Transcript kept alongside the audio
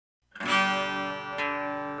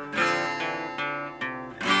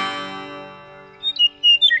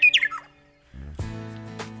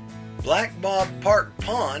Black Bob Park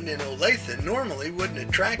Pond in Olathe normally wouldn't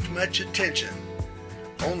attract much attention.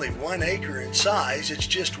 Only 1 acre in size, it's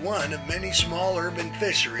just one of many small urban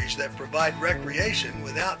fisheries that provide recreation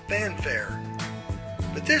without fanfare.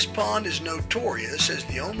 But this pond is notorious as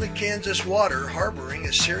the only Kansas water harboring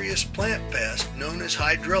a serious plant pest known as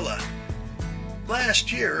Hydrilla.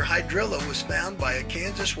 Last year, Hydrilla was found by a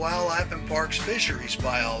Kansas Wildlife and Parks fisheries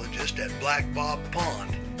biologist at Black Bob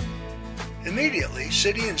Pond. Immediately,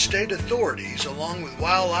 city and state authorities, along with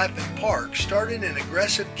Wildlife and Parks, started an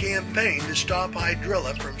aggressive campaign to stop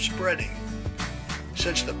Hydrilla from spreading.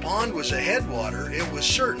 Since the pond was a headwater, it was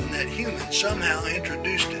certain that humans somehow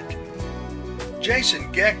introduced it.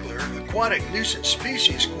 Jason Geckler, Aquatic Nuisance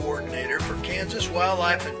Species Coordinator for Kansas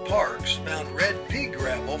Wildlife and Parks, found red pea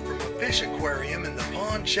gravel from a fish aquarium in the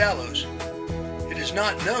pond shallows. It is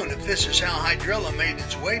not known if this is how Hydrilla made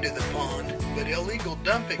its way to the pond, but illegal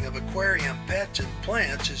dumping of aquarium pets and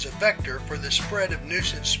plants is a vector for the spread of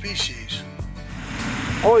nuisance species.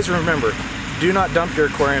 Always remember, do not dump your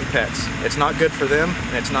aquarium pets. It's not good for them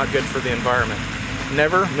and it's not good for the environment.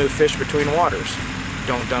 Never move fish between waters.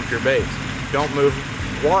 Don't dump your bait. Don't move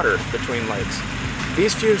water between lakes.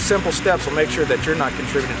 These few simple steps will make sure that you're not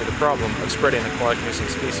contributing to the problem of spreading aquatic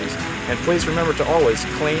nuisance species. And please remember to always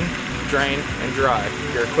clean, drain, and dry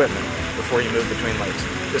your equipment before you move between lakes.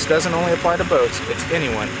 This doesn't only apply to boats, it's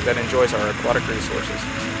anyone that enjoys our aquatic resources.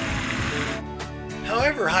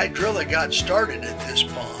 However Hydrilla got started at this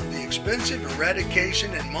pond, the expensive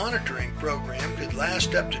eradication and monitoring program could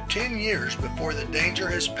last up to 10 years before the danger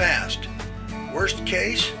has passed. Worst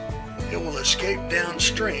case, it will escape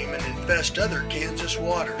downstream and infest other Kansas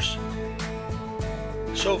waters.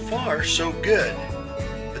 So far, so good.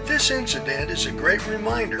 But this incident is a great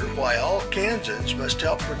reminder why all Kansans must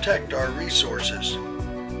help protect our resources.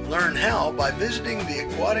 Learn how by visiting the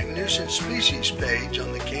Aquatic Nuisance Species page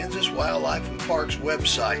on the Kansas Wildlife and Parks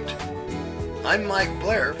website. I'm Mike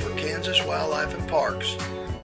Blair for Kansas Wildlife and Parks.